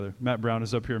Matt Brown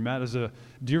is up here. Matt is a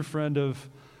dear friend of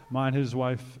mine. His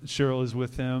wife, Cheryl, is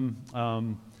with him.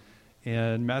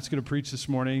 And Matt's going to preach this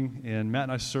morning. And Matt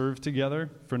and I served together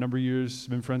for a number of years,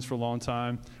 been friends for a long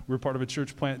time. We're part of a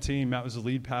church plant team. Matt was the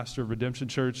lead pastor of Redemption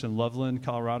Church in Loveland,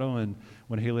 Colorado. And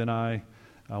when Haley and I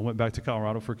went back to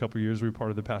Colorado for a couple of years, we were part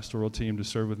of the pastoral team to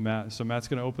serve with Matt. So Matt's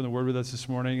going to open the word with us this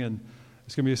morning. And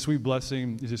it's going to be a sweet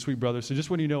blessing. He's a sweet brother. So just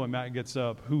when you know when Matt gets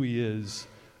up, who he is,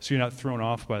 so you're not thrown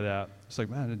off by that. It's like,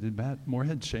 man, did Matt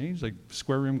Moorhead change? Like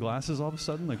square rim glasses all of a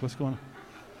sudden? Like what's going on?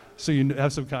 So you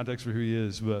have some context for who he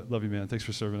is. But love you, man. Thanks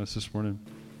for serving us this morning.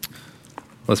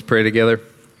 Let's pray together.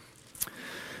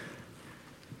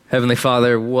 Heavenly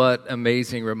Father, what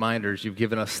amazing reminders you've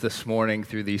given us this morning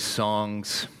through these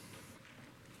songs.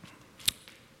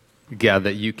 God,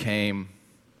 that you came.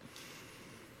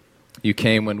 You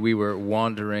came when we were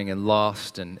wandering and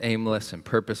lost and aimless and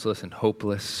purposeless and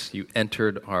hopeless. You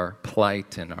entered our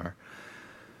plight and our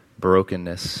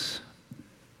brokenness.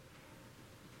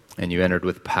 And you entered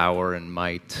with power and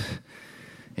might.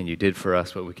 And you did for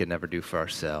us what we could never do for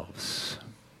ourselves.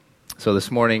 So this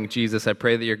morning, Jesus, I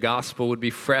pray that your gospel would be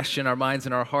fresh in our minds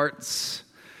and our hearts.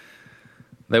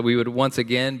 That we would once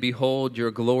again behold your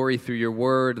glory through your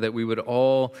word, that we would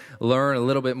all learn a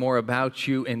little bit more about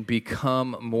you and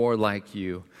become more like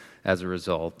you as a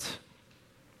result.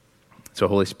 So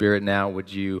Holy Spirit, now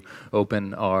would you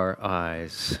open our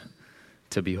eyes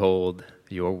to behold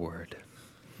your word?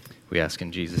 We ask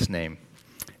in Jesus' name,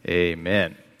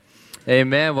 amen.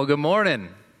 Amen. Well, good morning.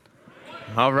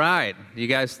 All right. You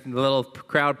guys, a little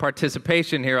crowd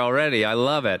participation here already. I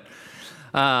love it.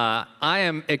 I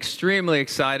am extremely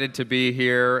excited to be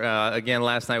here. Again,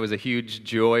 last night was a huge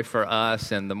joy for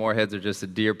us, and the Moorheads are just a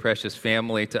dear, precious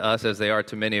family to us as they are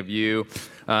to many of you.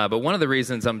 But one of the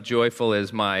reasons I'm joyful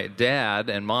is my dad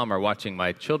and mom are watching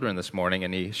my children this morning,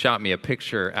 and he shot me a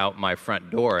picture out my front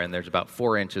door, and there's about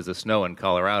 4 inches of snow in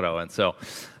Colorado. And so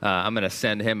I'm going to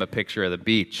send him a picture of the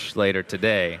beach later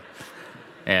today,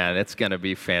 and it's going to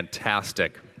be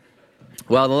fantastic.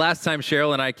 Well, the last time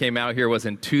Cheryl and I came out here was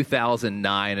in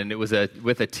 2009, and it was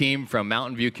with a team from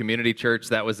Mountain View Community Church.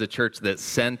 That was the church that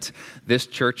sent this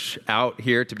church out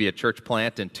here to be a church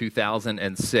plant in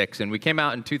 2006. And we came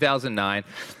out in 2009,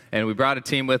 and we brought a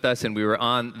team with us, and we were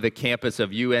on the campus of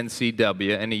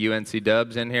UNCW. Any UNC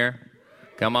Dubs in here?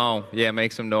 Come on. Yeah,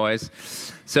 make some noise.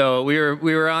 So we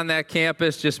were on that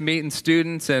campus just meeting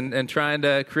students and trying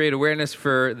to create awareness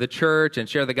for the church and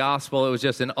share the gospel. It was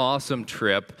just an awesome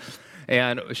trip.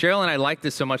 And Cheryl and I liked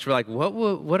this so much, we're like,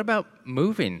 what about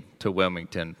moving to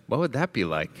Wilmington? What would that be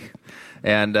like?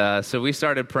 And so we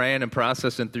started praying and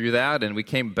processing through that, and we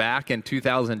came back in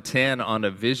 2010 on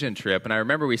a vision trip. And I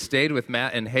remember we stayed with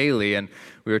Matt and Haley, and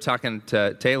we were talking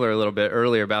to Taylor a little bit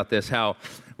earlier about this, how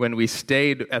when we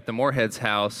stayed at the Moorheads'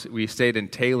 house, we stayed in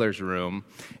Taylor's room,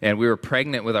 and we were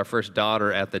pregnant with our first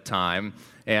daughter at the time.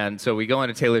 And so we go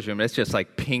into Taylor's room, and it's just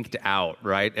like pinked out,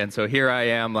 right? And so here I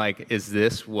am, like, is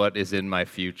this what is in my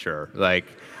future? Like,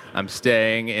 I'm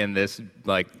staying in this,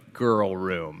 like, girl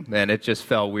room. And it just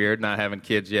felt weird not having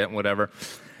kids yet and whatever.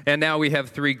 And now we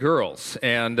have 3 girls.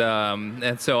 And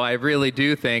so I really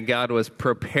do think God was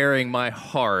preparing my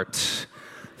heart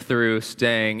through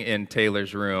staying in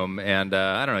Taylor's room. And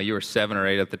I don't know, you were 7 or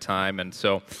 8 at the time. And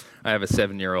so I have a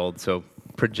 7-year-old. So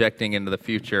projecting into the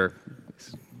future,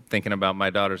 thinking about my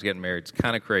daughters getting married. It's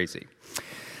kind of crazy.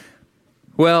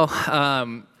 Well,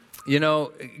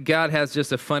 God has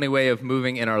just a funny way of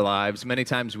moving in our lives. Many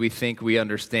times we think we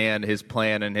understand his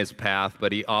plan and his path,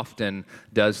 but he often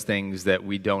does things that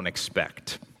we don't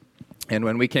expect. And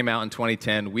when we came out in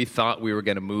 2010, we thought we were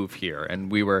going to move here, and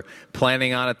we were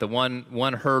planning on it. The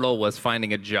one hurdle was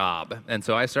finding a job. And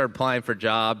so I started applying for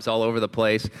jobs all over the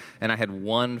place, and I had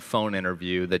one phone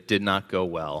interview that did not go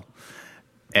well.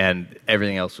 And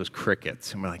everything else was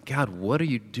crickets. And we're like, God, what are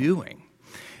you doing?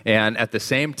 And at the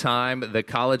same time, the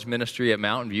college ministry at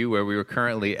Mountain View, where we were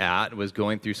currently at, was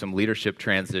going through some leadership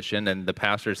transition. And the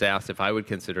pastors asked if I would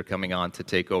consider coming on to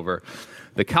take over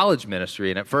the college ministry.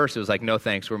 And at first, it was like, no,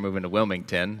 thanks, we're moving to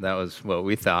Wilmington. That was what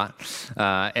we thought.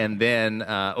 And then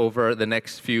over the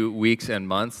next few weeks and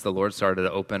months, the Lord started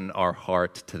to open our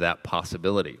heart to that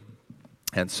possibility.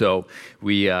 And so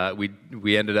we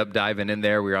ended up diving in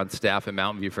there. We were on staff at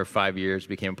Mountain View for 5 years,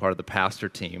 became part of the pastor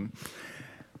team.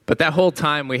 But that whole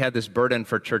time, we had this burden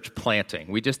for church planting.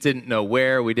 We just didn't know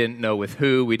where, we didn't know with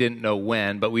who, we didn't know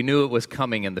when, but we knew it was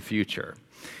coming in the future.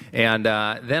 And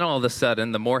then all of a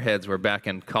sudden, the Moorheads were back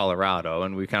in Colorado,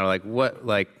 and we kind of like,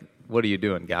 what are you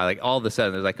doing, guy? Like all of a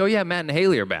sudden, they're like, oh yeah, Matt and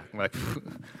Haley are back. I'm like,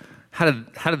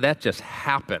 how did that just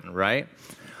happen, right?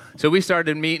 So we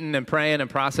started meeting and praying and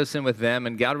processing with them,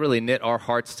 and God really knit our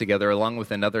hearts together along with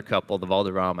another couple, the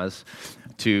Valderramas,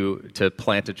 to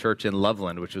plant a church in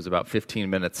Loveland, which was about 15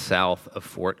 minutes south of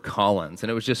Fort Collins.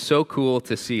 And it was just so cool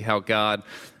to see how God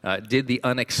did the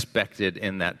unexpected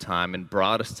in that time and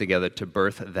brought us together to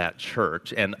birth that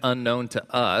church. And unknown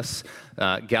to us,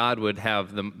 God would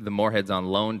have the Moorheads on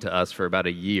loan to us for about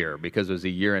a year, because it was a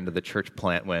year into the church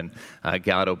plant when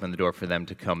God opened the door for them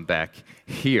to come back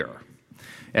here.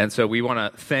 And so we want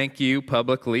to thank you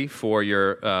publicly for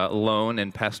your loan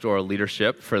and pastoral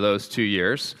leadership for those 2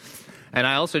 years. And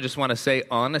I also just want to say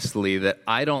honestly that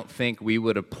I don't think we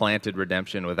would have planted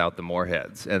Redemption without the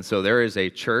Moorheads. And so there is a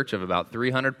church of about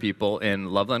 300 people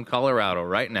in Loveland, Colorado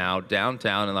right now,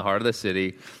 downtown in the heart of the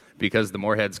city, because the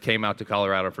Moorheads came out to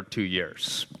Colorado for 2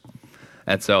 years.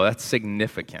 And so that's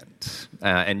significant.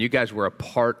 And you guys were a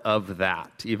part of that.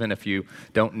 Even if you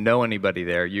don't know anybody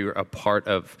there, you're a part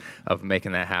of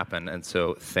making that happen. And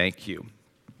so thank you.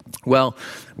 Well,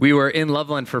 we were in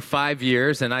Loveland for 5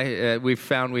 years, and we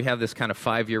found we have this kind of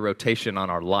 5-year rotation on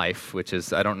our life, which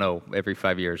is, I don't know, every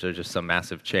 5 years there's just some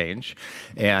massive change.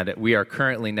 And we are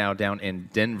currently now down in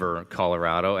Denver,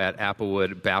 Colorado, at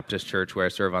Applewood Baptist Church, where I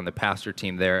serve on the pastor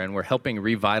team there, and we're helping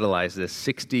revitalize this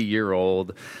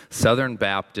 60-year-old Southern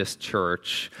Baptist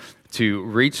church to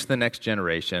reach the next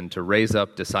generation, to raise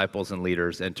up disciples and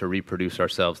leaders, and to reproduce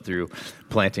ourselves through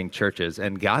planting churches.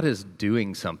 And God is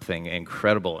doing something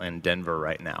incredible in Denver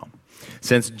right now.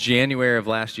 Since January of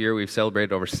last year, we've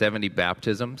celebrated over 70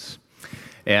 baptisms.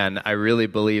 And I really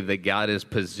believe that God is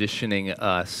positioning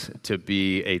us to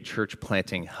be a church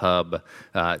planting hub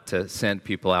to send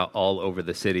people out all over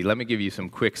the city. Let me give you some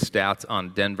quick stats on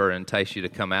Denver and entice you to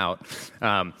come out.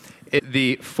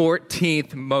 The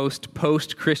 14th most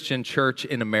post-Christian church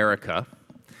in America.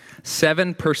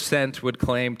 7% would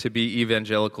claim to be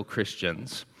evangelical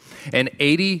Christians. And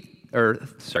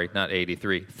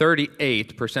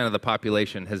 38% of the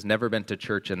population has never been to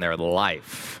church in their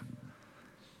life.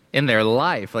 In their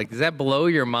life. Like, does that blow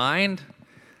your mind?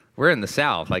 We're in the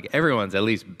South. Like, everyone's at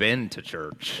least been to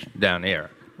church down here,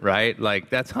 right? Like,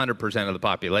 that's 100% of the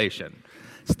population.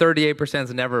 It's 38%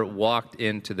 has never walked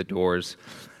into the doors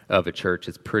of a church.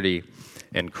 It's pretty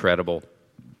incredible.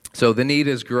 So the need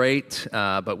is great,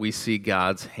 but we see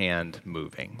God's hand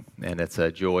moving. And it's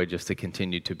a joy just to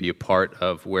continue to be a part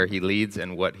of where he leads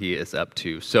and what he is up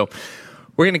to. So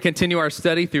we're going to continue our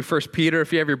study through 1 Peter.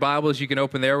 If you have your Bibles, you can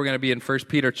open there. We're going to be in 1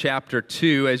 Peter chapter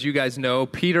 2. As you guys know,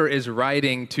 Peter is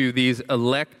writing to these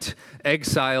elect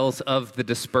exiles of the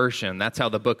dispersion. That's how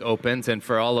the book opens. And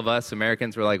for all of us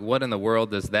Americans, we're like, what in the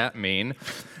world does that mean?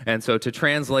 And so to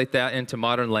translate that into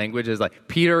modern language is like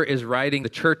Peter is writing the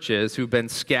churches who've been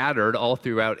scattered all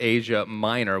throughout Asia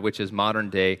Minor, which is modern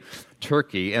day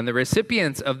Turkey. And the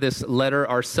recipients of this letter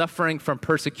are suffering from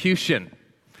persecution.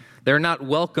 They're not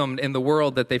welcomed in the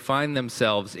world that they find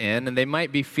themselves in, and they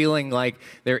might be feeling like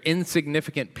they're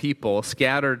insignificant people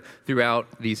scattered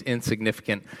throughout these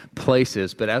insignificant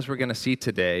places. But as we're going to see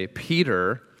today,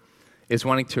 Peter is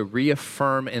wanting to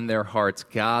reaffirm in their hearts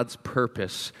God's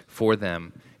purpose for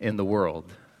them in the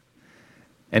world.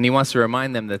 And he wants to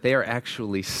remind them that they are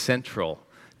actually central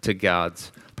to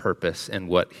God's purpose and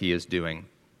what he is doing.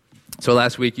 So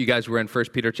last week, you guys were in 1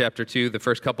 Peter chapter 2, the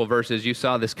first couple verses. You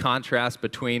saw this contrast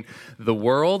between the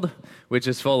world, which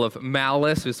is full of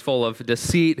malice, is full of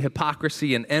deceit,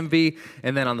 hypocrisy, and envy.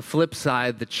 And then on the flip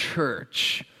side, the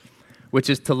church, which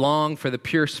is to long for the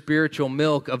pure spiritual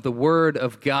milk of the Word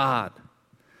of God,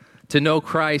 to know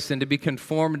Christ and to be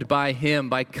conformed by him,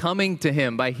 by coming to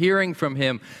him, by hearing from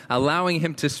him, allowing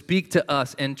him to speak to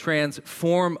us and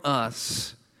transform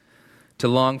us, to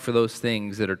long for those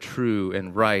things that are true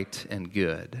and right and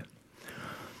good.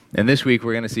 And this week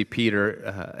we're going to see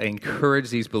Peter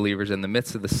encourage these believers in the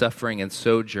midst of the suffering and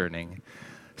sojourning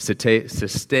to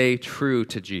stay true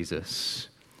to Jesus,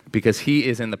 because he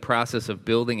is in the process of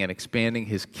building and expanding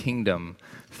his kingdom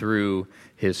through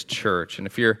his church. And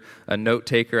if you're a note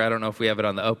taker, I don't know if we have it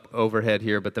on the overhead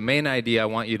here, but the main idea I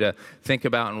want you to think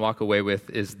about and walk away with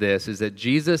is this, is that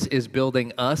Jesus is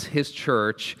building us, his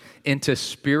church, into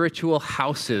spiritual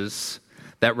houses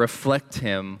that reflect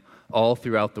him all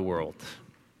throughout the world.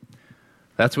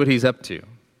 That's what he's up to.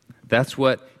 That's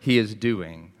what he is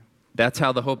doing. That's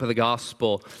how the hope of the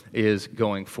gospel is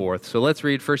going forth. So let's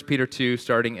read 1 Peter 2,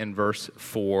 starting in verse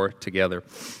 4 together.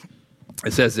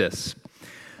 It says this: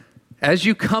 "As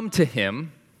you come to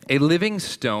him, a living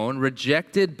stone,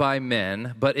 rejected by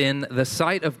men, but in the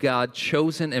sight of God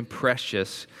chosen and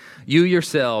precious, you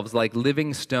yourselves, like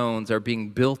living stones, are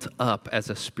being built up as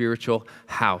a spiritual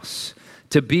house,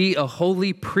 to be a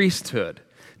holy priesthood,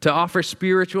 to offer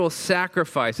spiritual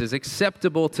sacrifices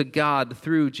acceptable to God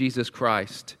through Jesus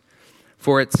Christ.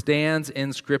 For it stands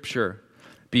in Scripture,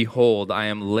 behold, I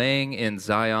am laying in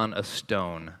Zion a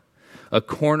stone, a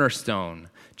cornerstone,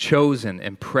 chosen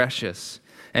and precious,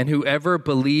 and whoever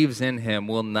believes in him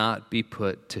will not be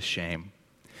put to shame.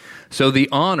 So the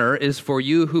honor is for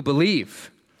you who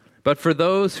believe, but for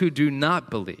those who do not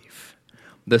believe,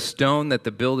 the stone that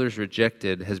the builders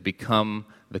rejected has become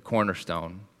the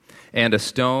cornerstone, and a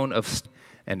stone of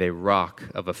and a rock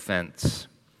of offense.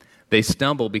 They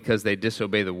stumble because they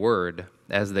disobey the word,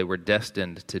 as they were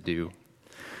destined to do.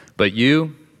 But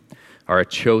you are a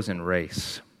chosen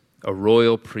race, a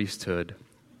royal priesthood,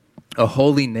 a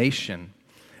holy nation,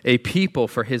 a people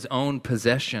for his own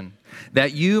possession,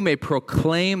 that you may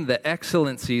proclaim the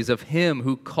excellencies of him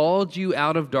who called you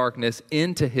out of darkness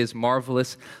into his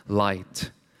marvelous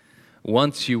light.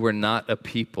 Once you were not a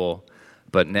people,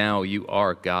 but now you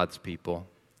are God's people.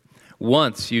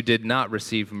 Once you did not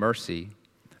receive mercy,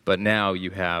 but now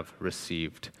you have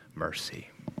received mercy.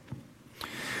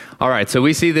 All right, so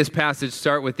we see this passage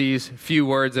start with these few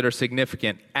words that are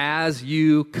significant. As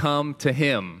you come to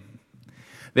him.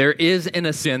 There is an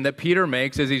assumption that Peter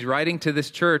makes as he's writing to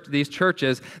this church, these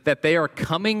churches, that they are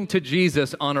coming to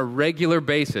Jesus on a regular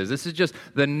basis. This is just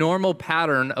the normal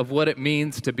pattern of what it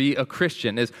means to be a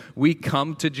Christian, is we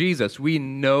come to Jesus. We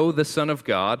know the Son of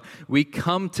God. We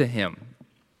come to him.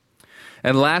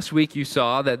 And last week you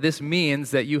saw that this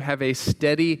means that you have a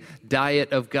steady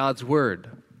diet of God's word.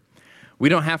 We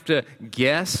don't have to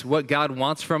guess what God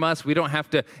wants from us. We don't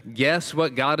have to guess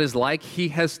what God is like. He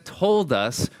has told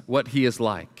us what he is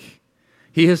like.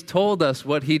 He has told us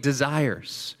what he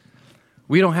desires.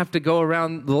 We don't have to go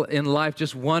around in life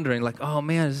just wondering like, oh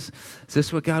man, is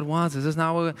this what God wants? Is this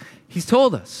not what he's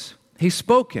told us? He's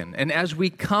spoken. And as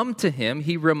we come to him,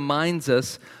 he reminds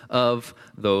us of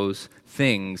those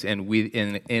things. And we,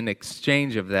 in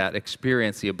exchange of that,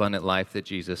 experience the abundant life that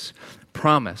Jesus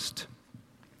promised.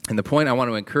 And the point I want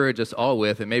to encourage us all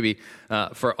with, and maybe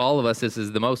for all of us this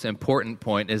is the most important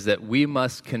point, is that we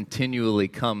must continually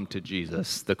come to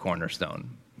Jesus, the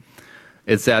cornerstone.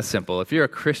 It's that simple. If you're a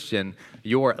Christian,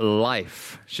 your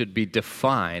life should be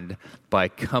defined by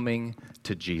coming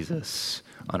to Jesus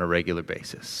on a regular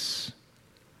basis.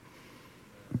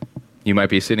 You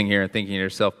might be sitting here and thinking to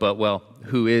yourself, but well,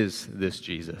 who is this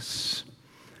Jesus?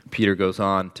 Peter goes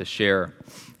on to share.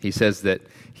 He says that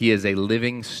he is a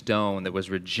living stone that was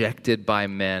rejected by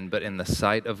men, but in the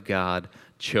sight of God,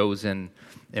 chosen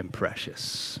and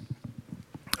precious.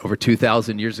 Over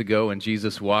 2,000 years ago, when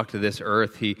Jesus walked this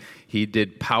earth, he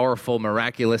did powerful,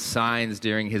 miraculous signs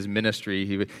during his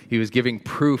ministry. He was giving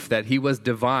proof that he was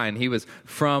divine. He was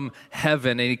from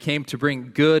heaven, and he came to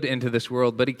bring good into this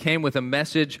world, but he came with a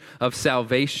message of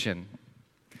salvation.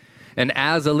 And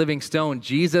as a living stone,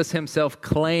 Jesus himself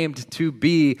claimed to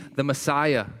be the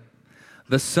Messiah,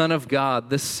 the Son of God,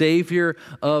 the Savior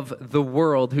of the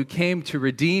world, who came to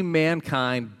redeem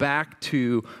mankind back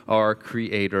to our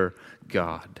Creator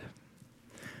God.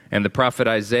 And the prophet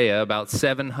Isaiah, about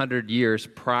 700 years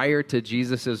prior to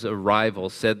Jesus' arrival,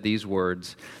 said these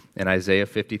words in Isaiah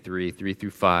 53,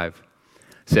 3-5.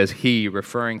 Says, he,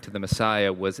 referring to the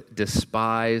Messiah, was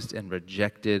despised and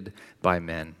rejected by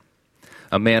men,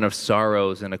 a man of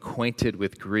sorrows and acquainted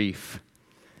with grief.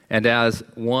 And as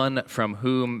one from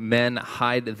whom men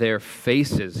hide their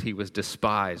faces, he was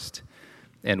despised,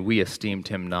 and we esteemed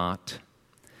him not.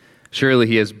 Surely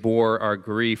he has bore our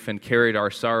grief and carried our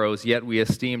sorrows, yet we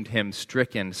esteemed him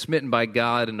stricken, smitten by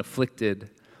God, and afflicted.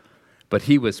 But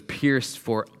he was pierced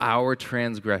for our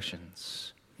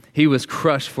transgressions. He was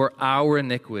crushed for our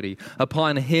iniquity.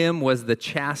 Upon him was the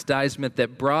chastisement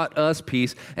that brought us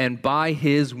peace, and by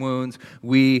his wounds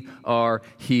we are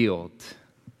healed.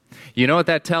 You know what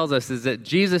that tells us is that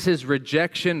Jesus'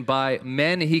 rejection by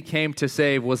men he came to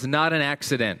save was not an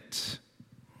accident.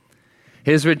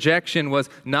 His rejection was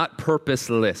not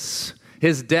purposeless.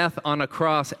 His death on a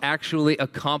cross actually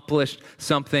accomplished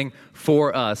something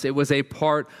for us. It was a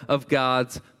part of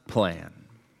God's plan.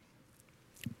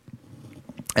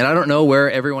 And I don't know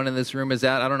where everyone in this room is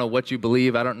at. I don't know what you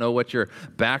believe. I don't know what your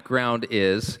background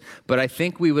is. But I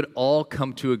think we would all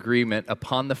come to agreement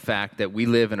upon the fact that we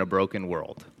live in a broken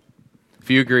world. If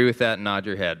you agree with that, nod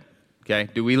your head. Okay?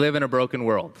 Do we live in a broken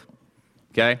world?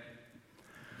 Okay?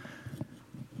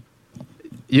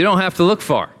 You don't have to look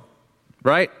far,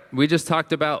 right? We just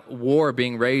talked about war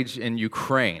being raged in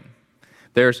Ukraine.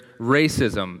 There's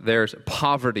racism, there's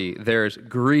poverty, there's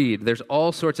greed, there's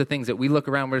all sorts of things that we look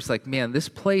around, we're just like, man, this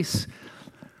place,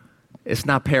 it's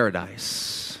not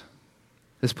paradise.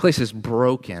 This place is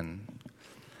broken.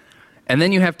 And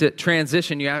then you have to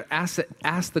transition. You have to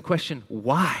ask the question,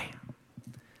 why?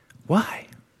 Why?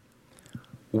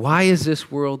 Why is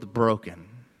this world broken?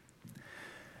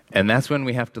 And that's when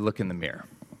we have to look in the mirror.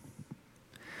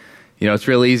 You know, it's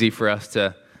real easy for us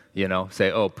to,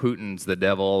 say, oh, Putin's the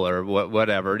devil or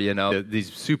whatever,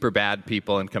 these super bad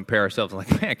people, and compare ourselves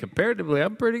like, man, comparatively,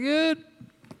 I'm pretty good.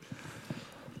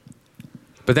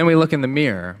 But then we look in the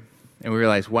mirror and we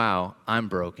realize, wow, I'm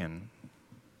broken.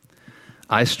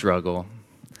 I struggle.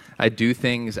 I do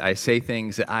things, I say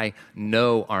things that I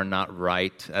know are not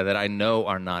right, that I know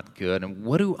are not good. And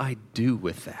what do I do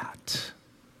with that?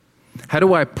 How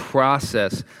do I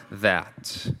process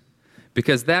that?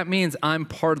 Because that means I'm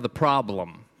part of the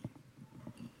problem.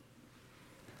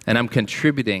 And I'm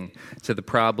contributing to the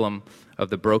problem of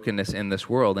the brokenness in this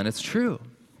world. And it's true.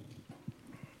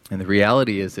 And the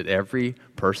reality is that every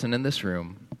person in this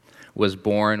room was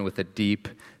born with a deep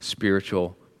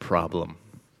spiritual problem.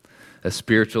 A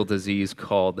spiritual disease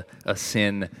called a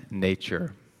sin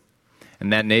nature.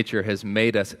 And that nature has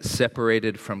made us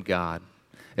separated from God.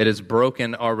 It has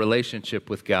broken our relationship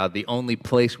with God, the only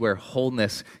place where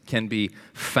wholeness can be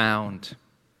found.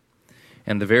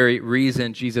 And the very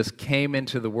reason Jesus came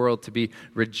into the world to be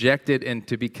rejected and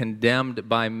to be condemned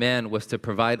by men was to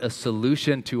provide a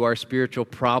solution to our spiritual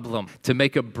problem, to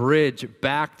make a bridge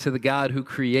back to the God who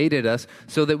created us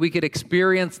so that we could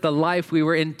experience the life we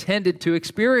were intended to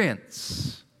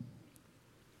experience.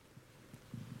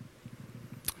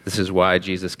 This is why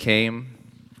Jesus came,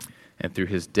 and through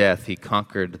his death, he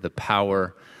conquered the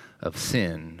power of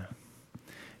sin,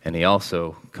 and he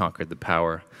also conquered the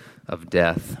power of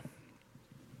death.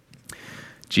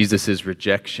 Jesus'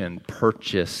 rejection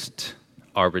purchased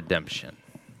our redemption.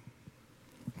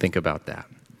 Think about that.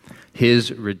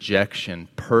 His rejection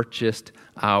purchased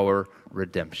our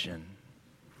redemption.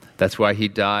 That's why he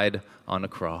died on a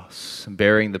cross,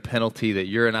 bearing the penalty that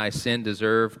your and I sin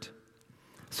deserved,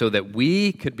 so that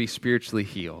we could be spiritually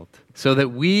healed, so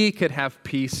that we could have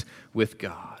peace with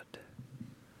God.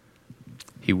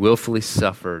 He willfully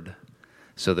suffered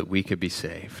so that we could be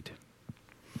saved.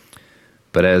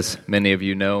 But as many of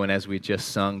you know, and as we just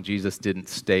sung, Jesus didn't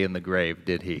stay in the grave,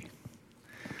 did he?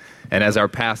 And as our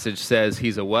passage says,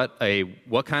 he's a what? A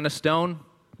what kind of stone?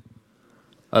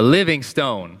 A living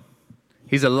stone.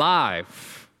 He's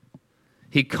alive.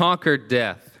 He conquered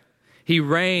death. He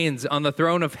reigns on the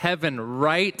throne of heaven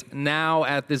right now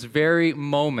at this very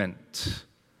moment.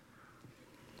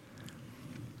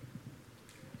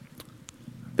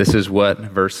 This is what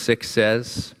verse 6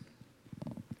 says.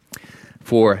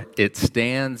 For it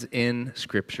stands in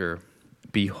Scripture,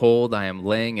 behold, I am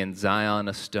laying in Zion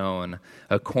a stone,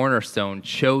 a cornerstone,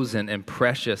 chosen and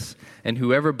precious, and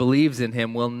whoever believes in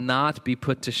him will not be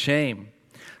put to shame.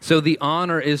 So the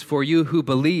honor is for you who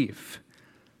believe.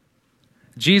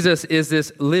 Jesus is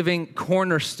this living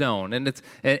cornerstone, and it's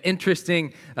an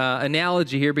interesting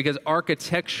analogy here because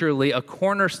architecturally, a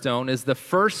cornerstone is the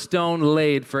first stone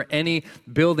laid for any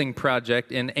building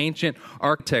project in ancient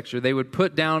architecture. They would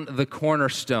put down the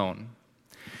cornerstone,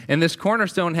 and this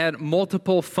cornerstone had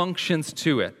multiple functions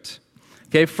to it.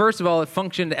 Okay, first of all, it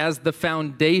functioned as the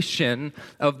foundation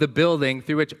of the building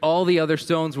through which all the other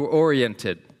stones were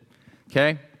oriented.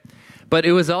 Okay, but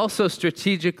it was also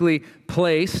strategically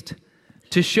placed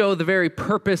to show the very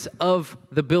purpose of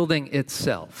the building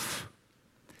itself.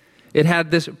 It had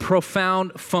this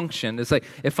profound function. It's like,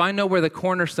 if I know where the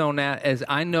cornerstone is,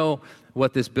 I know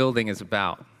what this building is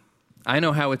about. I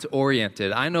know how it's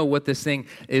oriented. I know what this thing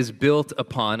is built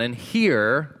upon. And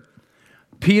here,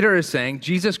 Peter is saying,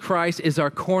 Jesus Christ is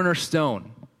our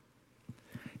cornerstone.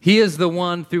 He is the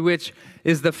one through which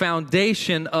is the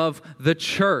foundation of the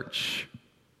church.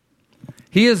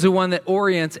 He is the one that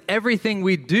orients everything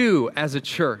we do as a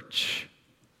church.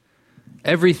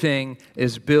 Everything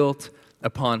is built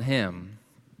upon him.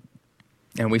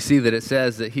 And we see that it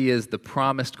says that he is the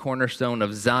promised cornerstone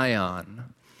of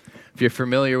Zion. If you're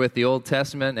familiar with the Old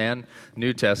Testament and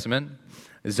New Testament,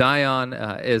 Zion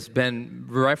has been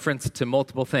referenced to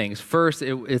multiple things. First,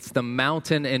 it's the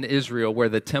mountain in Israel where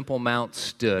the Temple Mount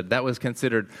stood. That was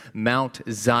considered Mount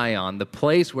Zion, the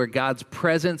place where God's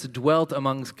presence dwelt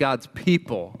amongst God's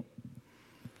people.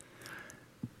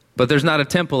 But there's not a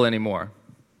temple anymore.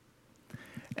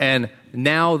 And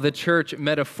now the church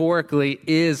metaphorically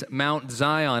is Mount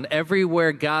Zion.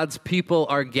 Everywhere God's people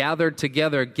are gathered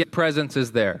together, God's presence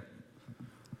is there.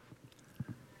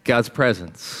 God's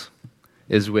presence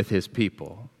is with his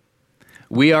people.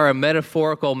 We are a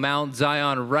metaphorical Mount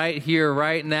Zion right here,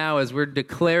 right now, as we're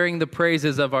declaring the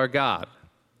praises of our God.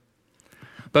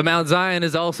 But Mount Zion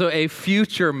is also a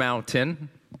future mountain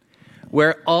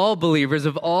where all believers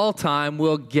of all time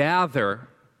will gather.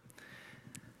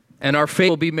 and our faith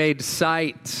will be made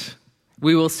sight.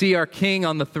 We will see our King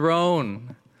on the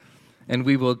throne, and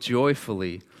we will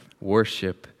joyfully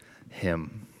worship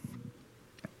him.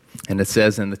 And it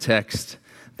says in the text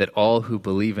that all who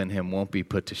believe in him won't be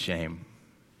put to shame.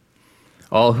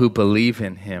 All who believe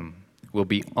in him will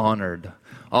be honored.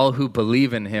 All who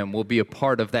believe in him will be a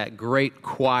part of that great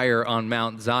choir on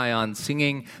Mount Zion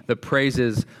singing the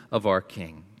praises of our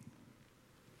King.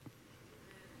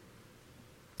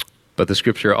 But the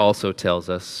scripture also tells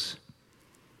us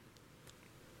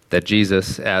that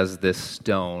Jesus, as this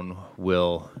stone,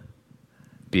 will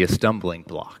be a stumbling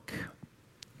block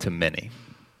to many.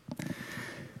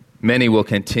 Many will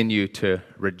continue to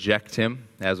reject him,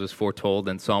 as was foretold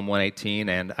in Psalm 118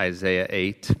 and Isaiah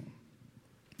 8.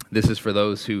 This is for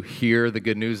those who hear the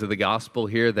good news of the gospel,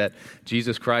 hear that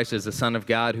Jesus Christ is the Son of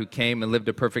God who came and lived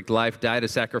a perfect life, died a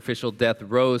sacrificial death,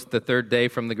 rose the third day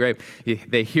from the grave.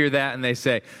 They hear that and they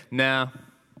say, no,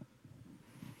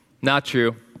 not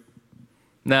true.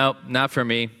 No, not for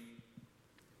me.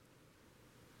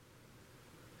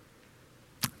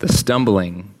 The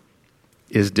stumbling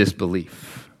is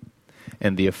disbelief,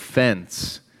 and the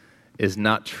offense is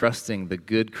not trusting the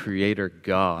good Creator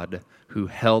God who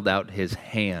held out his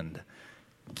hand,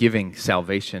 giving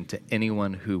salvation to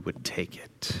anyone who would take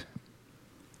it.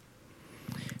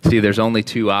 See, there's only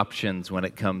two options when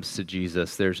it comes to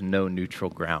Jesus. There's no neutral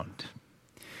ground.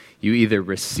 You either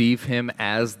receive him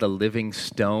as the living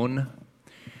stone,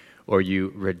 or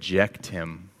you reject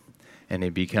him, and he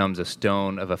becomes a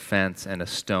stone of offense and a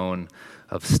stone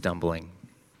of stumbling.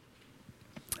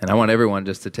 And I want everyone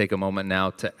just to take a moment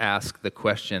now to ask the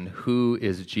question, who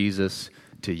is Jesus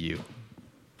to you?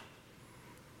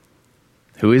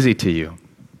 Who is he to you?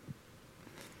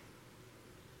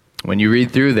 When you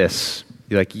read through this,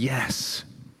 you're like, yes,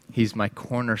 he's my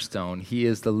cornerstone. He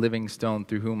is the living stone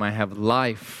through whom I have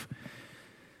life.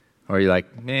 Or you're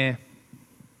like, meh,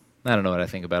 I don't know what I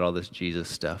think about all this Jesus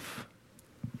stuff.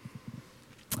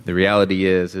 The reality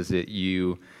is that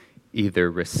you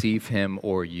either receive him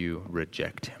or you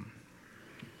reject him.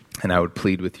 And I would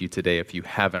plead with you today, if you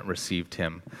haven't received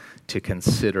him, to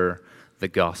consider the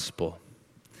gospel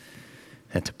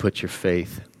and to put your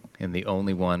faith in the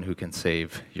only one who can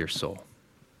save your soul.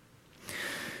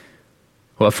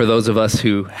 Well, for those of us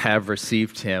who have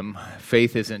received him,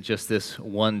 faith isn't just this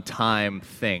one-time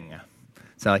thing.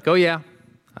 It's not like, oh yeah,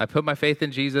 I put my faith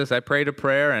in Jesus, I prayed a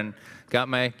prayer and got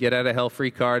my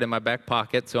get-out-of-hell-free card in my back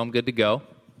pocket, so I'm good to go.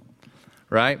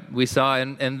 Right? We saw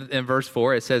in verse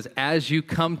 4, it says, as you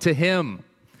come to him.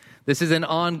 This is an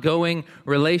ongoing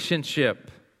relationship.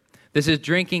 This is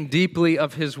drinking deeply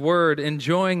of his word,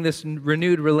 enjoying this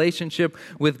renewed relationship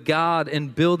with God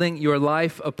and building your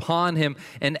life upon him.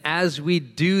 And as we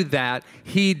do that,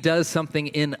 he does something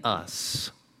in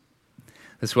us.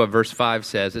 That's what verse 5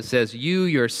 says. It says, you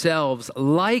yourselves,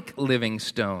 like living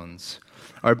stones,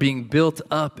 are being built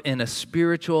up in a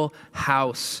spiritual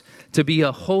house to be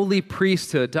a holy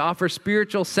priesthood, to offer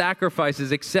spiritual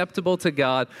sacrifices acceptable to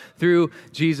God through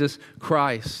Jesus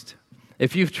Christ.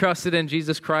 If you've trusted in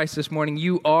Jesus Christ this morning,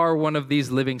 you are one of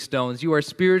these living stones. You are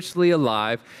spiritually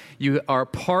alive. You are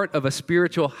part of a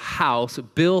spiritual house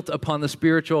built upon the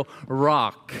spiritual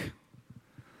rock.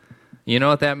 You know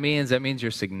what that means? That means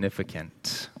you're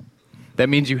significant. That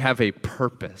means you have a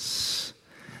purpose.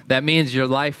 That means your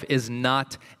life is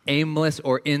not aimless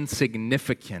or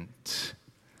insignificant.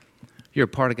 You're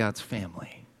part of God's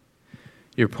family.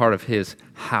 You're part of his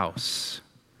house.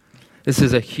 This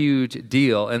is a huge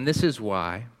deal, and this is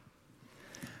why,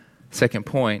 second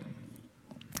point,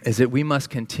 is that we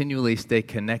must continually stay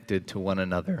connected to one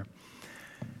another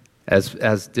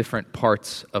as different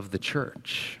parts of the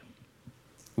church.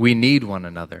 We need one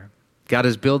another. God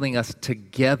is building us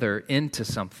together into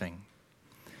something.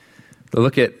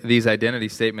 Look at these identity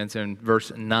statements in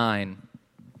verse 9.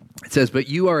 It says, but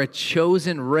you are a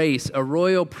chosen race, a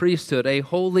royal priesthood, a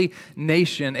holy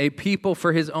nation, a people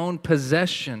for his own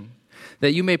possession,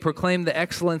 that you may proclaim the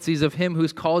excellencies of him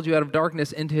who's called you out of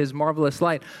darkness into his marvelous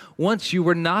light. Once you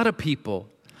were not a people,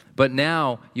 but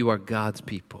now you are God's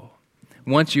people.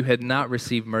 Once you had not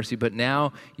received mercy, but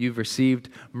now you've received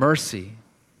mercy.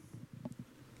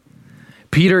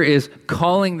 Peter is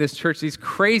calling this church these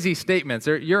crazy statements.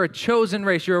 You're a chosen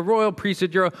race. You're a royal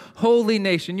priesthood. You're a holy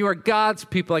nation. You are God's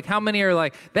people. Like, how many are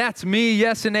like, that's me,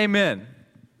 yes and amen?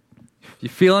 You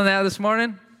feeling that this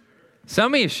morning?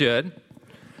 Some of you should.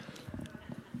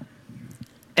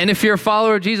 And if you're a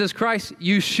follower of Jesus Christ,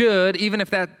 you should, even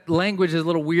if that language is a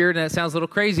little weird and it sounds a little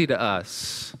crazy to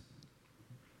us.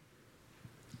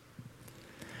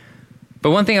 But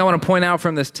one thing I want to point out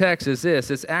from this text is this.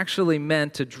 It's actually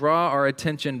meant to draw our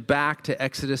attention back to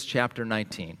Exodus chapter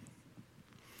 19.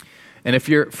 And if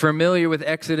you're familiar with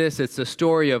Exodus, it's the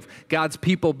story of God's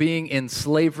people being in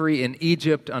slavery in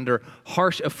Egypt under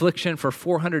harsh affliction for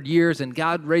 400 years, and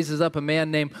God raises up a man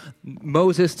named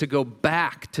Moses to go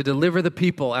back to deliver the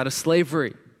people out of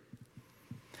slavery.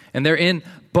 And they're in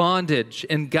bondage,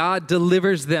 and God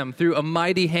delivers them through a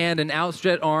mighty hand and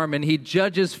outstretched arm, and he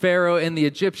judges Pharaoh and the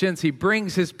Egyptians. He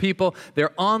brings his people.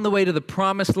 They're on the way to the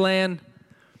promised land,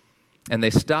 and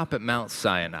they stop at Mount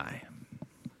Sinai.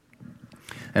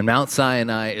 And Mount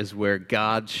Sinai is where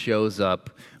God shows up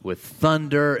with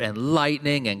thunder and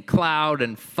lightning and cloud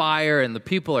and fire, and the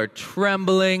people are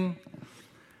trembling.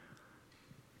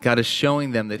 God is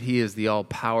showing them that he is the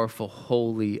all-powerful,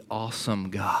 holy, awesome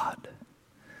God,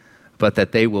 but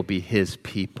that they will be his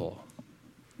people.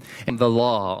 And the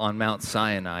law on Mount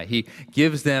Sinai, he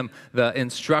gives them the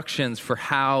instructions for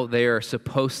how they are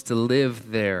supposed to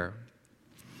live there.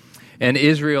 And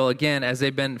Israel, again, as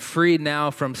they've been freed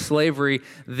now from slavery,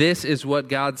 this is what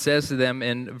God says to them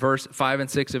in verse 5 and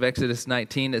 6 of Exodus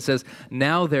 19. It says,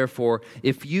 "Now therefore,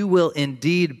 if you will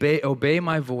indeed obey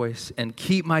my voice and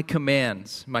keep my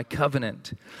commands, my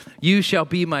covenant, you shall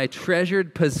be my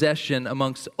treasured possession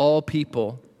amongst all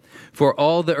people. For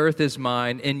all the earth is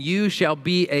mine, and you shall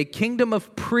be a kingdom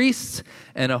of priests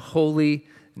and a holy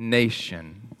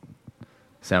nation."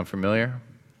 Sound familiar?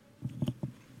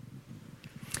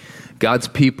 God's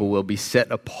people will be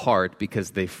set apart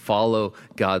because they follow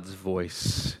God's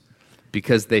voice,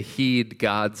 because they heed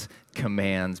God's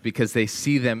commands, because they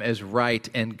see them as right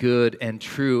and good and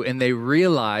true, and they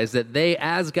realize that they,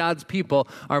 as God's people,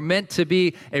 are meant to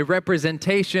be a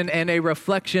representation and a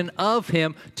reflection of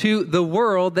him to the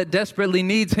world that desperately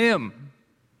needs him.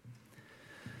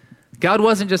 God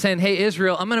wasn't just saying, "Hey,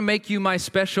 Israel, I'm going to make you my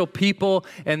special people,"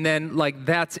 and then,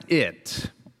 that's it.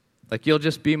 You'll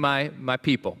just be my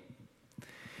people.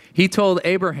 He told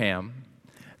Abraham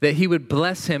that he would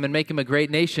bless him and make him a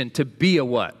great nation to be a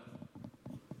what?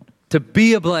 To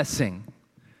be a blessing.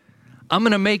 I'm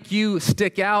going to make you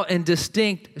stick out and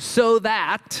distinct so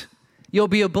that you'll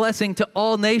be a blessing to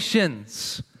all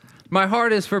nations. My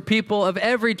heart is for people of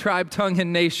every tribe, tongue,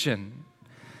 and nation.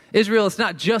 Israel, it's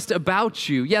not just about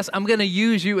you. Yes, I'm going to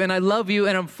use you, and I love you,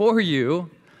 and I'm for you,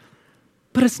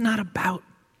 but it's not about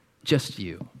just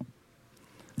you.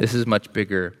 This is much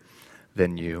bigger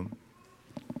than you.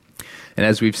 And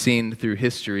as we've seen through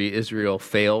history, Israel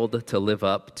failed to live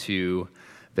up to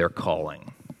their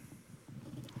calling.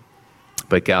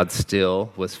 But God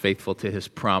still was faithful to his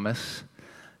promise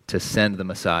to send the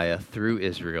Messiah through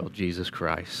Israel, Jesus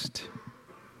Christ.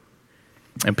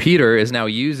 And Peter is now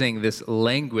using this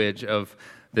language of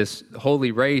this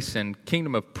holy race and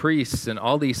kingdom of priests and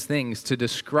all these things to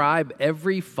describe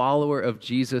every follower of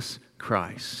Jesus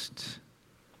Christ.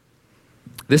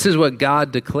 This is what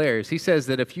God declares. He says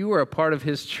that if you are a part of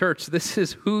his church, this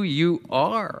is who you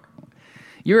are.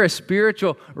 You're a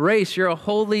spiritual race. You're a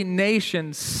holy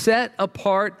nation set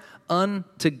apart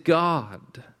unto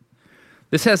God.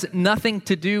 This has nothing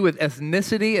to do with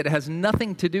ethnicity. It has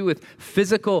nothing to do with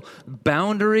physical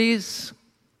boundaries.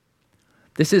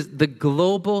 This is the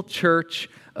global church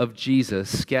of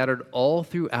Jesus scattered all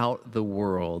throughout the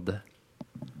world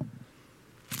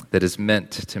that is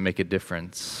meant to make a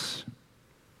difference.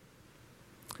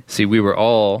 See, we were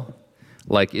all,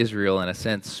 like Israel, in a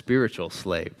sense, spiritual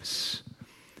slaves.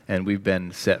 And we've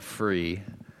been set free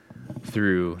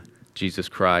through Jesus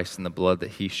Christ and the blood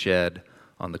that he shed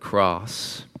on the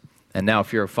cross. And now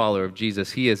if you're a follower of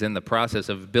Jesus, he is in the process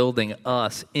of building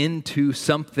us into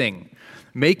something,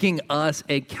 making us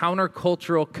a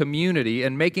countercultural community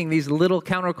and making these little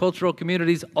countercultural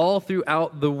communities all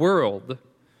throughout the world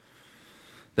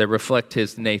that reflect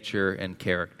his nature and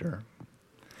character.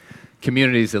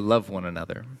 Communities that love one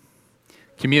another.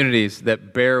 Communities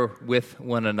that bear with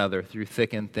one another through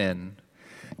thick and thin.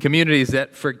 Communities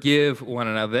that forgive one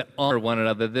another, that honor one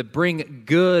another, that bring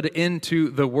good into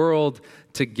the world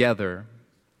together.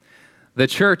 The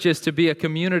church is to be a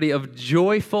community of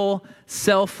joyful,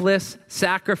 selfless,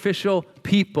 sacrificial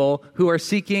people who are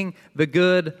seeking the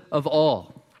good of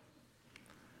all.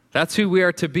 That's who we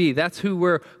are to be. That's who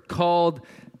we're called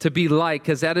to be like,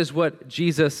 because that is what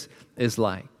Jesus is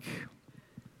like.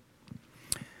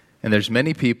 And there's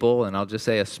many people, and I'll just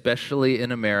say especially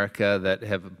in America, that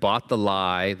have bought the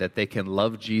lie that they can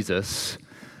love Jesus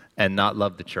and not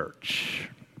love the church.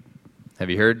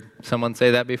 Have you heard someone say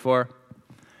that before?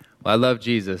 Well, I love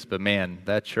Jesus, but man,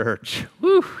 that church,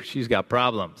 whew, she's got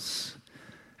problems.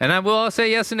 And I will all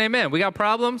say yes and amen. We got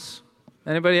problems?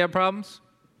 Anybody have problems?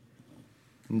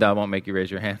 No, I won't make you raise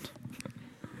your hand.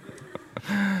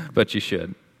 But you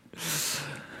should.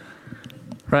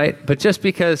 Right? But just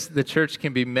because the church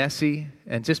can be messy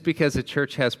And just because the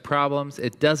church has problems,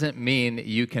 it doesn't mean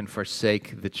you can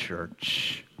forsake the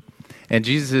church. And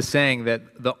Jesus is saying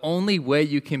that the only way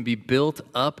you can be built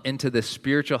up into the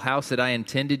spiritual house that I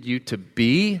intended you to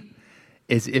be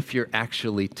is if you're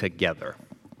actually together.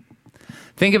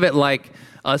 Think of it like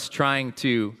us trying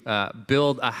to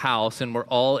build a house and we're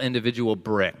all individual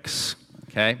bricks.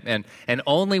 Okay, and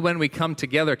only when we come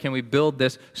together can we build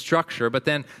this structure. But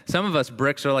then some of us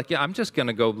bricks are like, yeah, I'm just going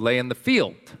to go lay in the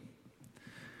field.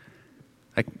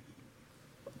 Like,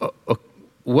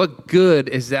 what good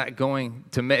is that going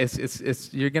to make?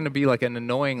 You're going to be like an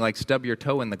annoying, like stub your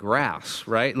toe in the grass,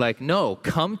 right? Like, no,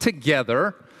 come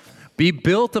together, be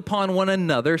built upon one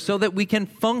another so that we can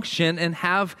function and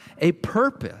have a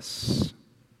purpose.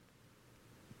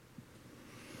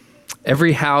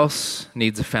 Every house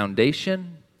needs a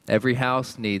foundation. Every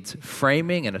house needs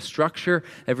framing and a structure.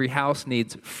 Every house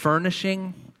needs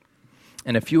furnishing.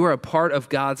 And if you are a part of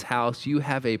God's house, you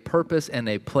have a purpose and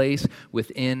a place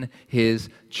within His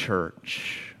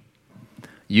church.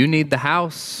 You need the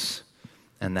house,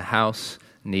 and the house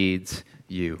needs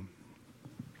you.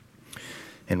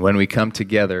 And when we come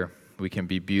together, we can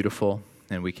be beautiful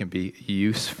and we can be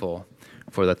useful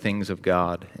for the things of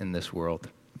God in this world.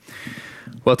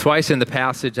 Well, twice in the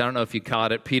passage, I don't know if you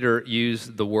caught it, Peter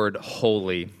used the word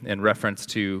holy in reference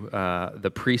to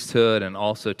the priesthood and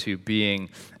also to being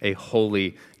a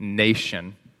holy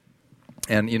nation.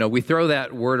 And, you know, we throw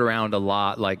that word around a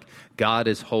lot, like God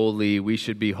is holy, we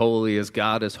should be holy as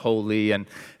God is holy, and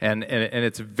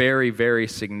it's very, very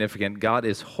significant. God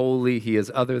is holy, He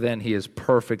is other than, He is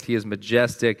perfect, He is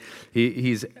majestic,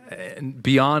 He's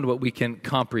beyond what we can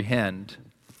comprehend.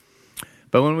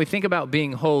 But when we think about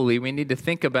being holy, we need to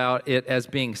think about it as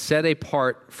being set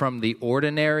apart from the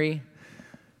ordinary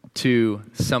to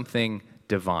something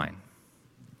divine.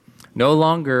 No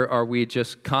longer are we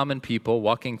just common people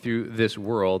walking through this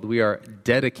world. We are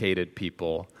dedicated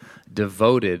people,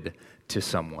 devoted to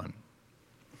someone.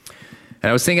 And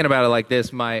I was thinking about it like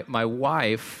this. My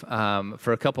wife,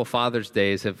 for a couple Father's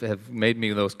Days, have made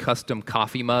me those custom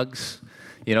coffee mugs.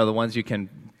 You know, the ones you can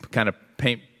kind of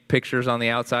paint pictures on the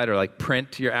outside or like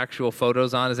print your actual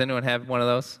photos on. Does anyone have one of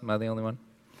those? Am I the only one?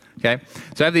 Okay.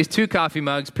 So I have these 2 coffee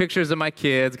mugs, pictures of my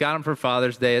kids, got them for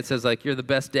Father's Day. It says like, you're the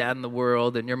best dad in the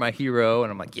world and you're my hero.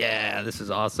 And I'm like, yeah, this is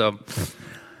awesome.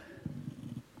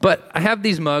 But I have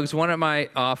these mugs, one at my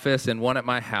office and one at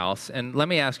my house. And let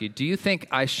me ask you, do you think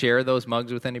I share those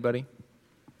mugs with anybody?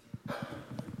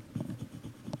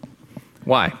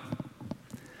 Why?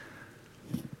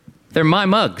 They're my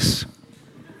mugs.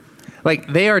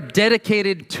 Like, they are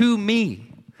dedicated to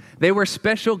me. They were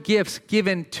special gifts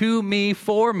given to me,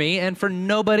 for me, and for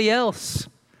nobody else.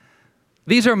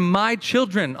 These are my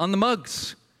children on the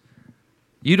mugs.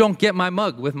 You don't get my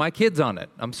mug with my kids on it.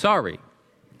 I'm sorry.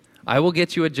 I will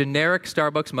get you a generic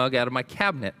Starbucks mug out of my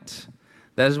cabinet.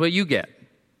 That is what you get,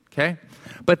 okay?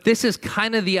 But this is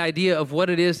kind of the idea of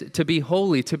what it is to be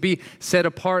holy, to be set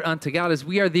apart unto God, as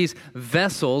we are these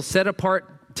vessels set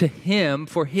apart to Him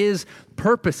for His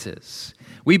purposes.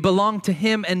 We belong to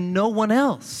Him and no one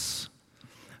else.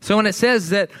 So when it says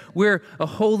that we're a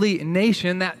holy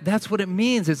nation, that's what it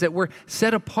means, is that we're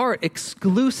set apart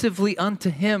exclusively unto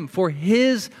Him for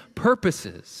His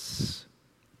purposes.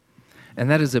 And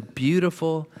that is a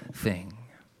beautiful thing,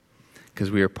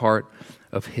 because we are part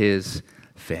of His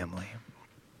family.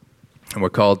 And we're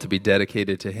called to be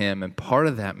dedicated to Him, and part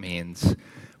of that means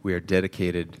we are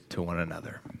dedicated to one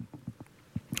another.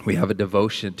 We have a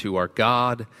devotion to our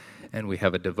God, and we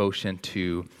have a devotion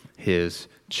to His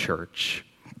church.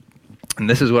 And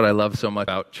this is what I love so much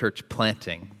about church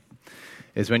planting,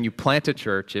 is when you plant a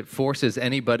church, it forces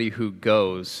anybody who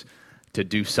goes to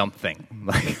do something.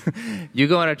 Like, you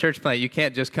go on a church plant, you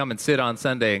can't just come and sit on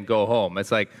Sunday and go home.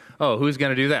 It's like, oh, who's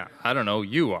going to do that? I don't know,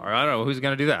 you are. I don't know who's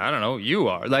going to do that. I don't know, you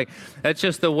are. Like, that's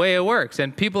just the way it works.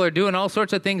 And people are doing all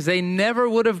sorts of things they never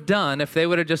would have done if they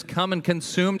would have just come and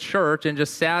consumed church and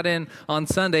just sat in on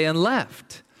Sunday and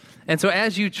left. And so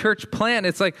as you church plant,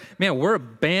 it's like, man, we're a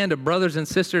band of brothers and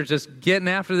sisters just getting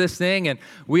after this thing, and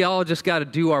we all just got to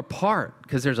do our part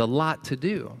because there's a lot to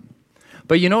do.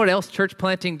 But you know what else church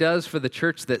planting does for the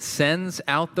church that sends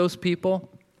out those people?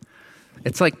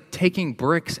 It's like taking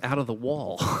bricks out of the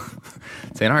wall.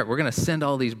 Saying, all right, we're going to send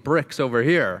all these bricks over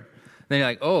here. Then you're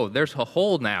like, oh, there's a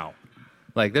hole now.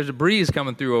 Like, there's a breeze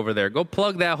coming through over there. Go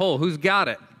plug that hole. Who's got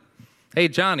it? Hey,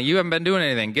 Johnny, you haven't been doing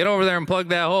anything. Get over there and plug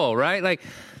that hole, right? Like,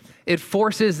 it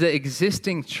forces the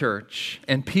existing church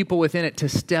and people within it to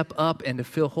step up and to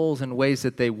fill holes in ways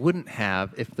that they wouldn't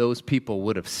have if those people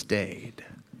would have stayed.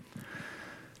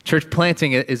 Church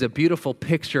planting is a beautiful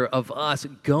picture of us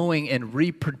going and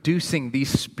reproducing these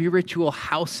spiritual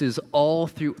houses all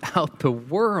throughout the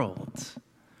world.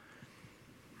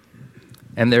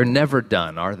 And they're never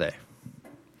done, are they?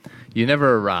 You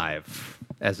never arrive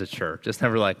as a church. It's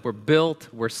never like, we're built,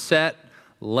 we're set,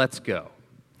 let's go.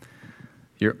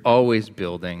 You're always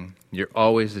building, you're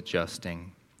always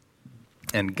adjusting,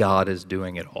 and God is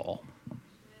doing it all.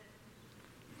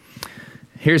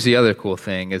 Here's the other cool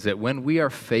thing, is that when we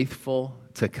are faithful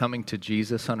to coming to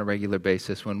Jesus on a regular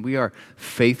basis, when we are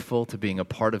faithful to being a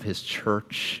part of his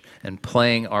church and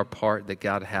playing our part that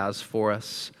God has for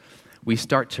us, we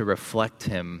start to reflect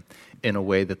him in a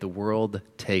way that the world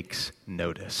takes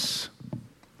notice.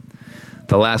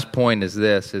 The last point is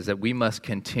this, is that we must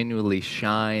continually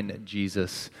shine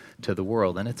Jesus to the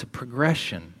world, and it's a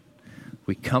progression.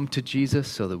 We come to Jesus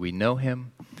so that we know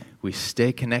him, we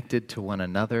stay connected to one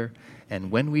another,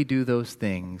 and when we do those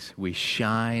things, we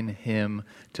shine him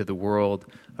to the world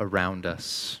around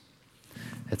us.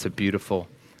 It's a beautiful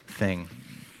thing.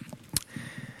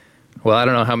 Well, I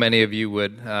don't know how many of you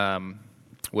would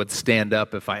stand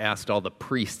up if I asked all the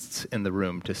priests in the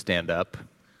room to stand up.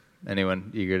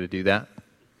 Anyone eager to do that?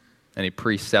 Any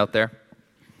priests out there?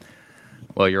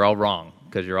 Well, you're all wrong,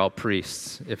 because you're all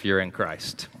priests if you're in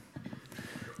Christ.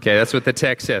 Okay, that's what the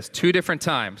text says. 2 different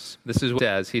times. This is what it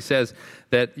says. He says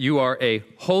that you are a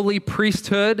holy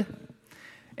priesthood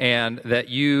and that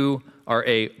you are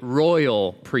a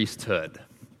royal priesthood.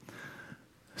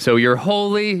 So you're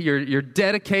holy, you're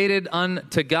dedicated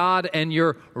unto God, and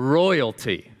you're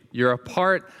royalty. You're a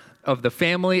part of the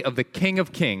family of the King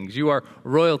of Kings. You are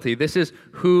royalty. This is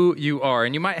who you are.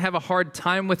 And you might have a hard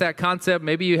time with that concept.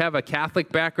 Maybe you have a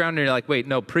Catholic background and you're like, wait,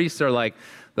 no, priests are like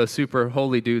those super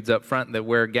holy dudes up front that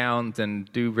wear gowns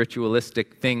and do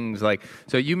ritualistic things.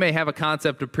 So you may have a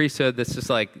concept of priesthood that's just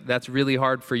like, that's really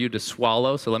hard for you to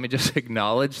swallow. So let me just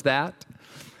acknowledge that.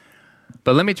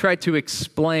 But let me try to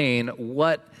explain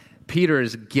what Peter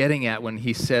is getting at when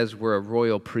he says we're a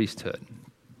royal priesthood.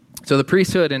 So the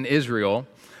priesthood in Israel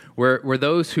were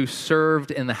those who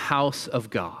served in the house of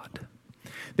God.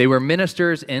 They were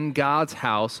ministers in God's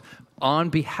house on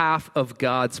behalf of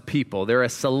God's people. They're a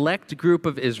select group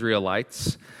of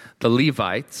Israelites, the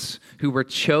Levites, who were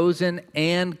chosen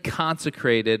and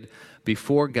consecrated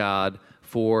before God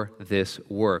for this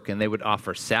work. And they would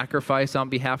offer sacrifice on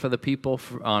behalf of the people,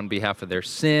 on behalf of their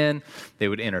sin. They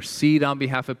would intercede on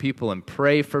behalf of people and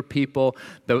pray for people.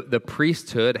 The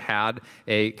priesthood had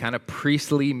a kind of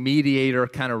priestly mediator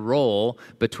kind of role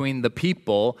between the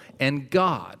people and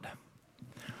God.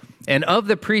 And of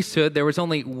the priesthood, there was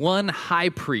only one high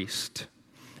priest.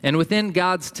 And within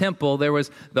God's temple, there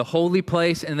was the holy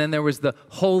place, and then there was the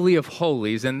Holy of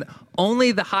Holies. And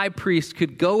only the high priest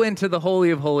could go into the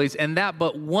Holy of Holies, and that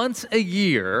but once a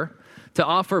year, to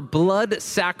offer blood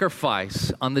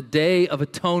sacrifice on the Day of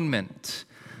Atonement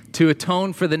to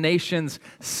atone for the nation's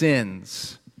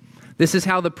sins. This is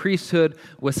how the priesthood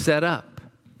was set up.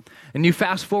 And you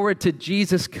fast forward to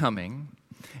Jesus coming,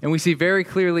 and we see very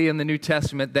clearly in the New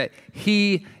Testament that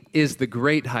he is the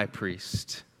great high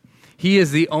priest. He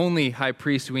is the only high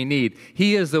priest we need.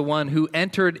 He is the one who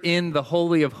entered in the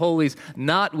Holy of Holies,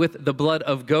 not with the blood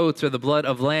of goats or the blood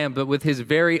of lamb, but with his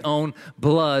very own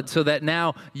blood, so that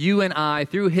now you and I,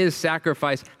 through his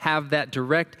sacrifice, have that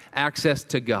direct access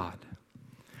to God.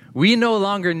 We no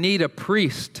longer need a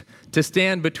priest to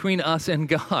stand between us and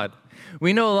God.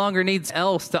 We no longer need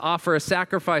else to offer a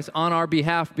sacrifice on our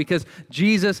behalf because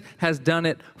Jesus has done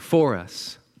it for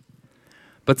us.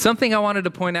 But something I wanted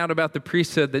to point out about the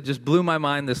priesthood that just blew my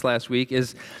mind this last week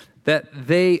is that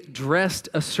they dressed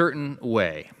a certain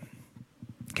way.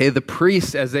 Okay, the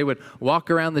priests, as they would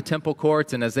walk around the temple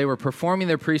courts and as they were performing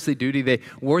their priestly duty, they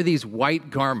wore these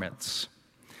white garments.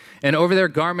 And over their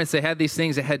garments, they had these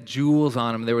things that had jewels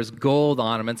on them. There was gold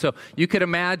on them. And so you could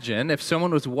imagine if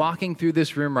someone was walking through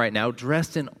this room right now,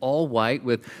 dressed in all white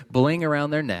with bling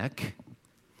around their neck,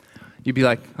 you'd be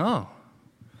like, oh,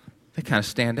 they kind of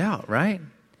stand out, right?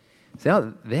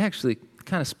 So they actually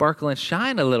kind of sparkle and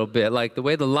shine a little bit. Like the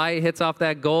way the light hits off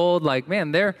that gold, like,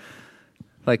 man, they're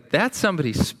like, that's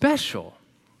somebody special.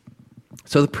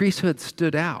 So the priesthood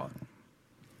stood out.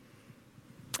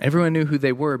 Everyone knew who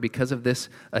they were because of this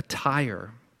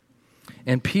attire.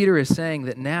 And Peter is saying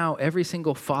that now every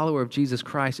single follower of Jesus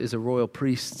Christ is a royal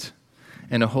priest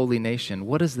and a holy nation.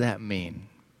 What does that mean?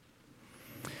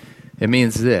 It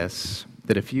means this,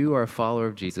 that if you are a follower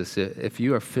of Jesus, if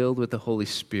you are filled with the Holy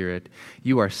Spirit,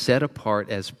 you are set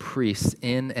apart as priests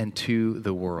in and to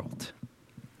the world.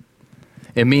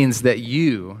 It means that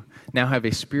you now have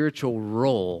a spiritual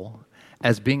role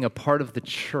as being a part of the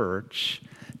church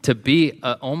to be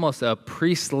almost a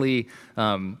priestly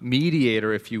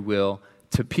mediator, if you will,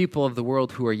 to people of the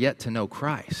world who are yet to know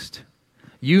Christ.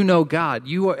 You know God.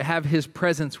 You have his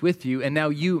presence with you, and now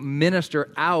you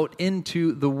minister out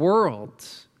into the world.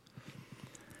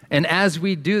 And as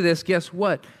we do this, guess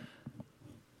what?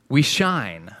 We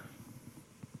shine.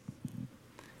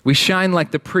 We shine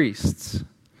like the priests.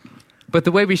 But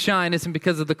the way we shine isn't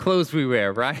because of the clothes we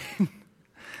wear, right?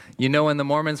 You know when the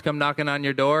Mormons come knocking on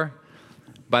your door?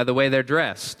 By the way they're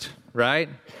dressed, right?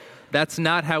 That's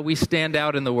not how we stand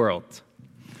out in the world.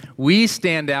 We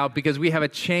stand out because we have a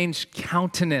changed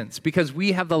countenance, because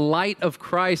we have the light of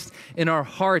Christ in our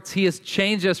hearts. He has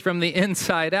changed us from the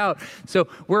inside out. So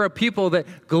we're a people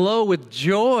that glow with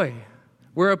joy.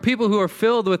 We're a people who are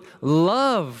filled with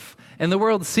love. And the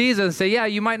world sees us and say, yeah,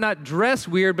 you might not dress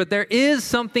weird, but there is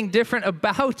something different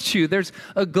about you. There's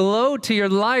a glow to your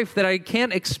life that I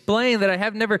can't explain, that I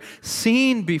have never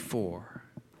seen before.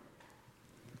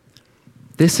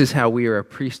 This is how we are a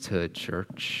priesthood,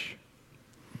 church.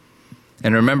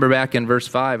 And remember back in verse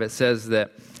 5, it says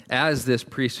that as this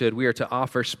priesthood, we are to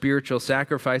offer spiritual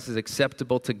sacrifices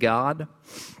acceptable to God.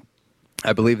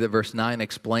 I believe that verse 9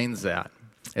 explains that.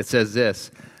 It says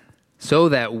this, so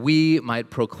that we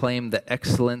might proclaim the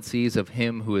excellencies of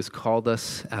him who has called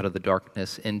us out of the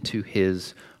darkness into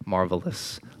his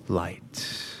marvelous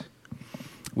light.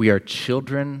 We are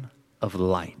children of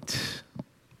light.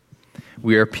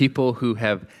 We are people who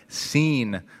have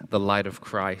seen the light of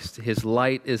Christ. His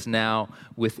light is now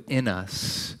within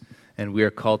us, and we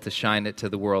are called to shine it to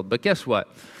the world. But guess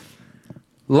what?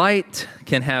 Light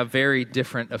can have very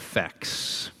different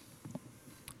effects.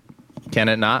 Can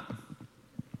it not?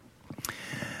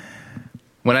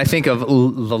 When I think of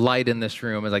the light in this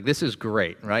room, it's like, this is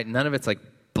great, right? None of it's like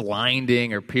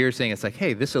blinding or piercing. It's like,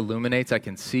 hey, this illuminates. I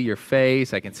can see your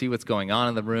face. I can see what's going on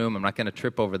in the room. I'm not going to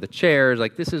trip over the chairs.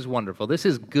 Like, this is wonderful. This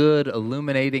is good,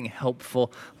 illuminating,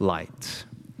 helpful light.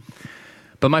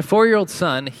 But my 4-year-old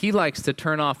son, he likes to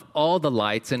turn off all the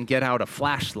lights and get out a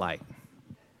flashlight.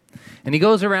 And he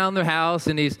goes around the house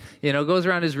and he's, goes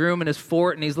around his room and his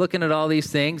fort and he's looking at all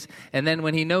these things. And then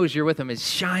when he knows you're with him, it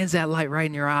shines that light right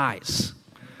in your eyes.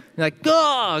 You're like,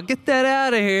 oh, get that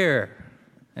out of here.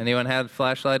 Anyone had a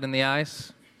flashlight in the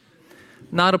eyes?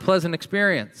 Not a pleasant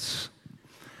experience.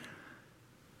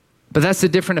 But that's the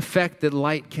different effect that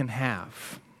light can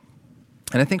have.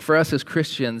 And I think for us as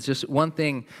Christians, just one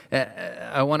thing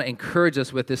I want to encourage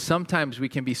us with is sometimes we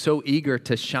can be so eager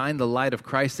to shine the light of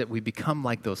Christ that we become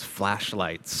like those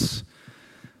flashlights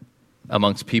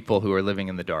amongst people who are living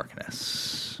in the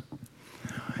darkness.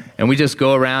 And we just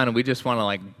go around and we just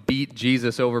want to beat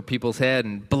Jesus over people's head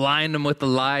and blind them with the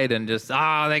light and just,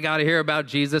 they got to hear about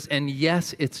Jesus. And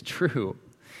yes, it's true.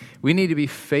 We need to be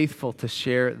faithful to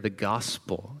share the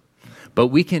gospel. But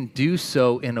we can do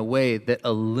so in a way that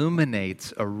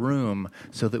illuminates a room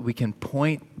so that we can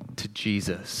point to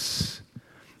Jesus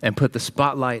and put the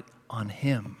spotlight on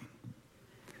him.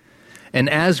 And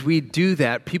as we do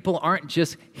that, people aren't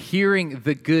just hearing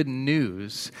the good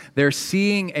news. They're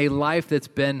seeing a life that's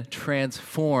been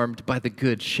transformed by the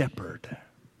Good Shepherd.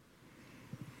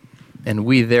 And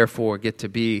we, therefore, get to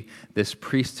be this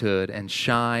priesthood and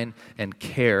shine and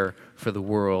care for the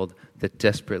world that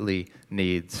desperately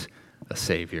needs a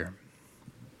Savior.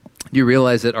 You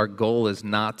realize that our goal is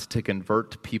not to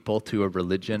convert people to a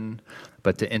religion,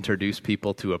 but to introduce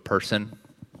people to a person?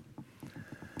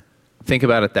 Think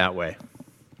about it that way,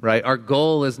 right? Our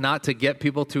goal is not to get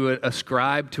people to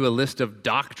ascribe to a list of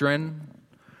doctrine.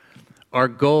 Our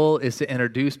goal is to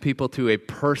introduce people to a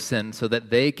person so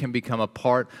that they can become a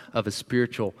part of a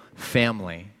spiritual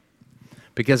family.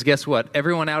 Because guess what?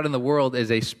 Everyone out in the world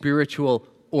is a spiritual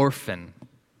orphan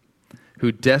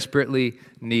who desperately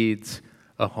needs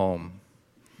a home.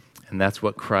 And that's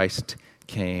what Christ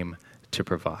came to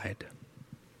provide.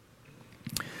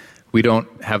 We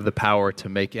don't have the power to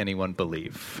make anyone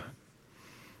believe,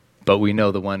 but we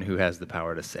know the one who has the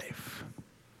power to save.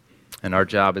 And our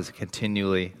job is to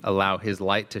continually allow his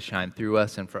light to shine through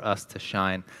us and for us to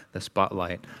shine the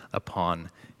spotlight upon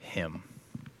him.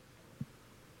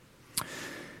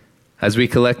 As we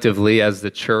collectively, as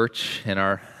the church in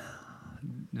our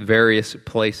various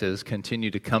places,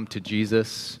 continue to come to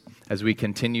Jesus, as we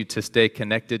continue to stay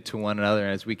connected to one another,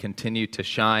 and as we continue to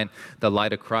shine the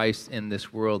light of Christ in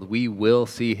this world, we will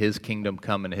see his kingdom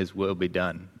come and his will be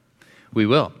done. We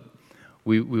will.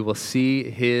 We will see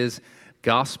his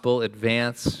gospel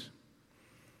advance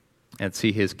and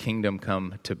see his kingdom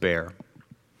come to bear.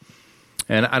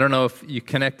 And I don't know if you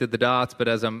connected the dots, but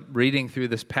as I'm reading through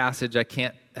this passage, I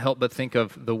can't help but think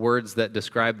of the words that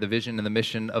describe the vision and the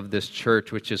mission of this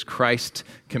church, which is Christ,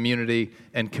 community,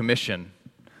 and commission.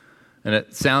 And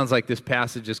it sounds like this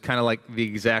passage is kind of like the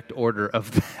exact order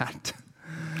of that.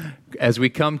 As we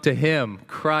come to him,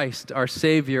 Christ, our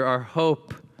Savior, our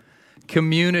hope,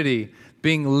 community,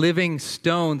 being living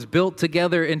stones built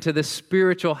together into this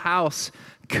spiritual house,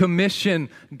 commission,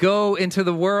 go into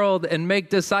the world and make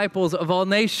disciples of all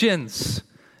nations.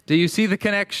 Do you see the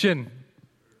connection?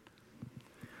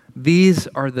 These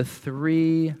are the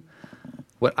three,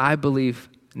 what I believe,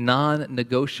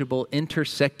 non-negotiable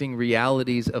intersecting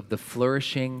realities of the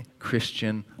flourishing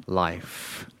Christian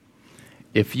life.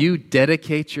 If you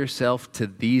dedicate yourself to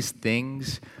these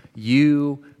things,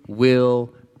 you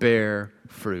will bear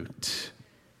fruit.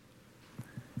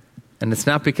 And it's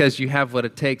not because you have what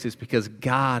it takes, it's because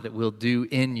God will do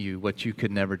in you what you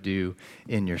could never do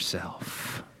in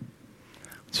yourself.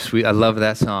 I love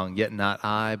that song, yet not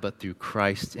I, but through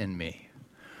Christ in me.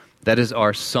 That is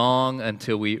our song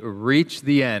until we reach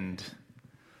the end.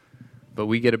 But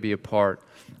we get to be a part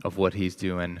of what he's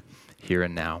doing here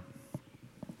and now.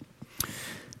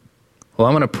 Well,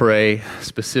 I'm going to pray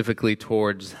specifically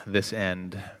towards this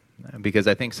end, because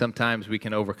I think sometimes we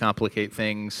can overcomplicate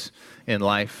things in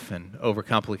life and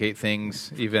overcomplicate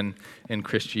things even in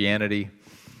Christianity.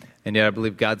 And yet I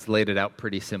believe God's laid it out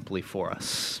pretty simply for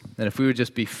us. And if we would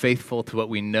just be faithful to what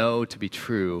we know to be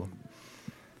true,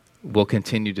 we'll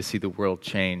continue to see the world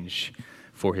change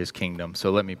for his kingdom. So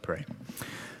let me pray.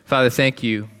 Father, thank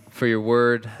you for your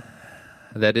word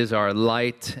that is our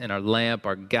light and our lamp,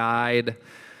 our guide.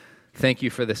 Thank you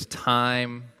for this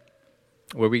time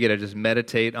where we get to just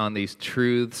meditate on these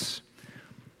truths,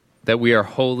 that we are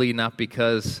holy not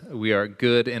because we are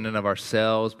good in and of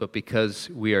ourselves, but because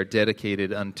we are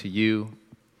dedicated unto you.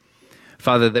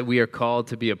 Father, that we are called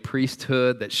to be a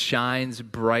priesthood that shines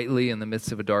brightly in the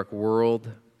midst of a dark world.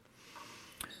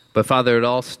 But Father, it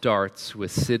all starts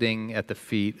with sitting at the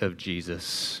feet of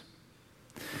Jesus.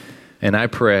 And I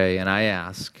pray and I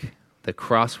ask that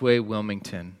Crossway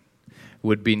Wilmington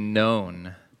would be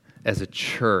known as a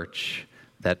church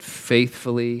that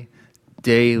faithfully,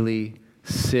 daily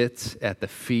sits at the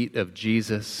feet of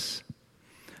Jesus,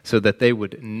 so that they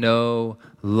would know,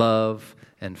 love,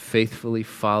 and faithfully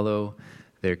follow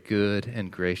their good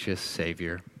and gracious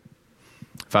Savior.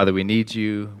 Father, we need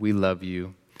you. We love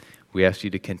you. We ask you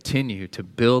to continue to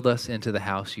build us into the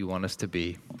house you want us to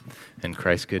be. In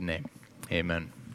Christ's good name, amen.